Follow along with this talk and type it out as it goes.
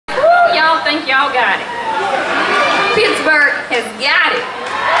think y'all got it. Pittsburgh has got it.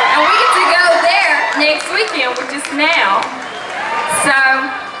 And we get to go there next weekend, which is now. So,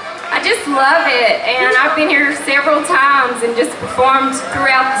 I just love it. And I've been here several times and just performed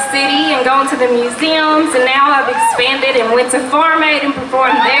throughout the city and gone to the museums. And now I've expanded and went to Farm Aid and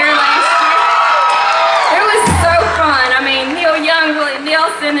performed there last year. It was so fun. I mean, Neil Young, Willie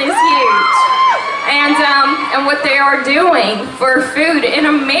Nelson is huge. And what they are doing for food in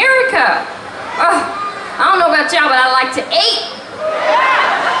America. Oh, I don't know about y'all, but I like to eat.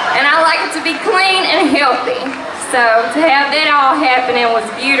 And I like it to be clean and healthy. So to have that all happening was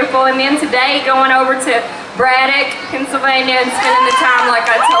beautiful. And then today going over to Braddock, Pennsylvania and spending the time like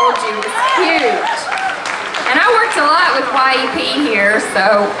I told you was huge. And I worked a lot with YEP here,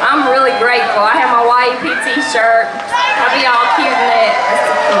 so I'm really grateful. I have my YEP t-shirt. I'll be all cute in it. That's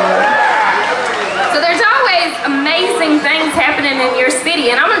so cool. So there's always amazing things happening in your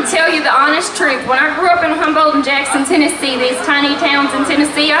city, and I'm going to tell you the honest truth. When I grew up in Humboldt and Jackson, Tennessee, these tiny towns in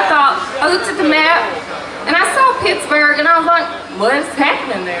Tennessee, I looked at the map, and I saw Pittsburgh, and I was like, what's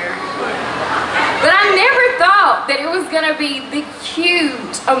happening there? But I never thought that it was going to be the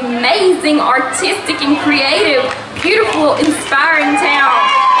huge, amazing, artistic, and creative, beautiful, inspiring town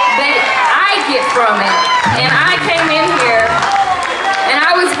that I get from it. And I came in here, and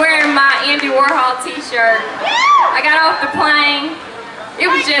I was wearing my Andy Warhol t-shirt. I got off the plane.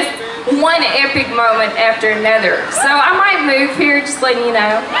 It was just one epic moment after another. So I might move here, just letting you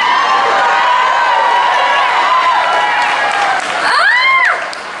know.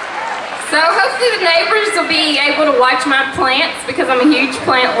 So hopefully the neighbors will be able to watch my plants because I'm a huge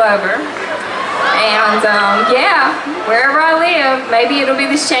plant lover. And yeah, wherever I live, maybe it'll be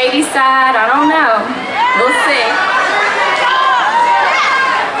the shady side, I don't know. We'll see.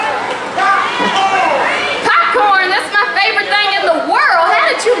 Popcorn, that's my favorite thing in the world. How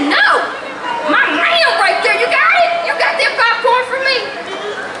did you know? My man right there, you got it? You got that popcorn for me?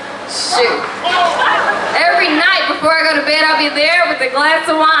 Shoot. Every night before I go to bed, I'll be there with a glass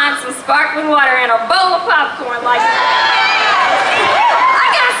of wine, some sparkling water, and a bowl of popcorn like I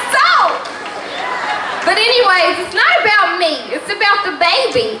got soul! But anyways, it's not about me. It's about the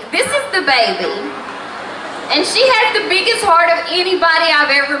baby. This is the baby. And she has the biggest heart of anybody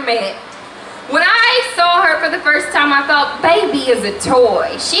I've ever met. When I saw her for the first time, I thought, baby is a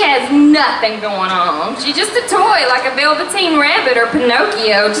toy. She has nothing going on. She's just a toy, like a Velveteen Rabbit or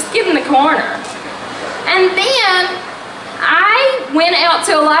Pinocchio. Just get in the corner. And then I went out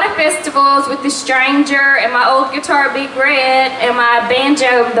to a lot of festivals with The Stranger and my old guitar Big Red and my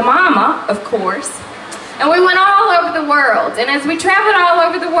banjo The Mama, of course. And we went all over the world. And as we traveled all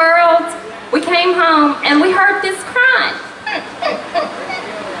over the world, we came home and we heard this crying.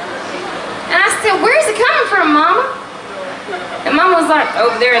 And I said, where's it coming from, Mama? And Mama was like,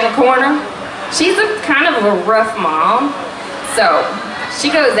 over there in the corner. She's a kind of a rough mom. So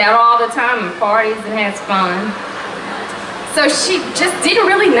she goes out all the time and parties and has fun. So she just didn't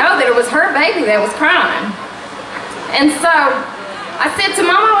really know that it was her baby that was crying. And so I said to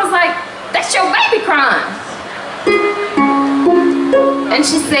Mama, I was like, that's your baby crying. And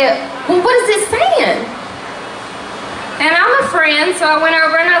she said, well, what is it saying? And I'm a friend, so I went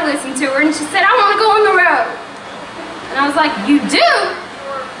over and I listened to her, and she said, I want to go on the road. And I was like, you do?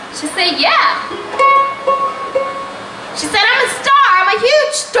 She said, yeah. She said, I'm a star, I'm a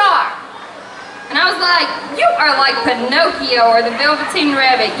huge star. And I was like, you are like Pinocchio or the Velveteen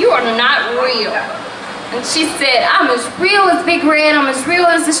Rabbit, you are not real. And she said, I'm as real as Big Red, I'm as real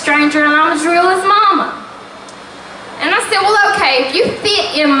as The Stranger, and I'm as real as Mama. And I said, well, okay, if you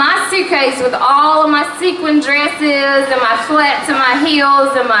fit in my suitcase with all of my sequin dresses and my flats and my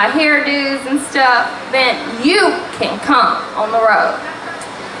heels and my hairdos and stuff, then you can come on the road.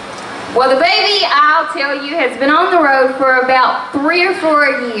 Well, the baby, I'll tell you, has been on the road for about 3 or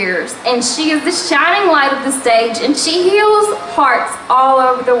 4 years, and she is the shining light of the stage, and she heals hearts all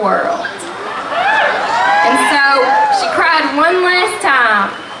over the world. And so she cried one last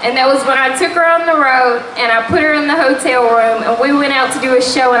time. And that was when I took her on the road and I put her in the hotel room and we went out to do a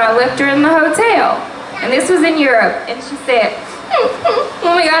show and I left her in the hotel. And this was in Europe. And she said,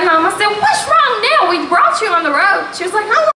 when we got home, I said, what's wrong now? We brought you on the road. She was like,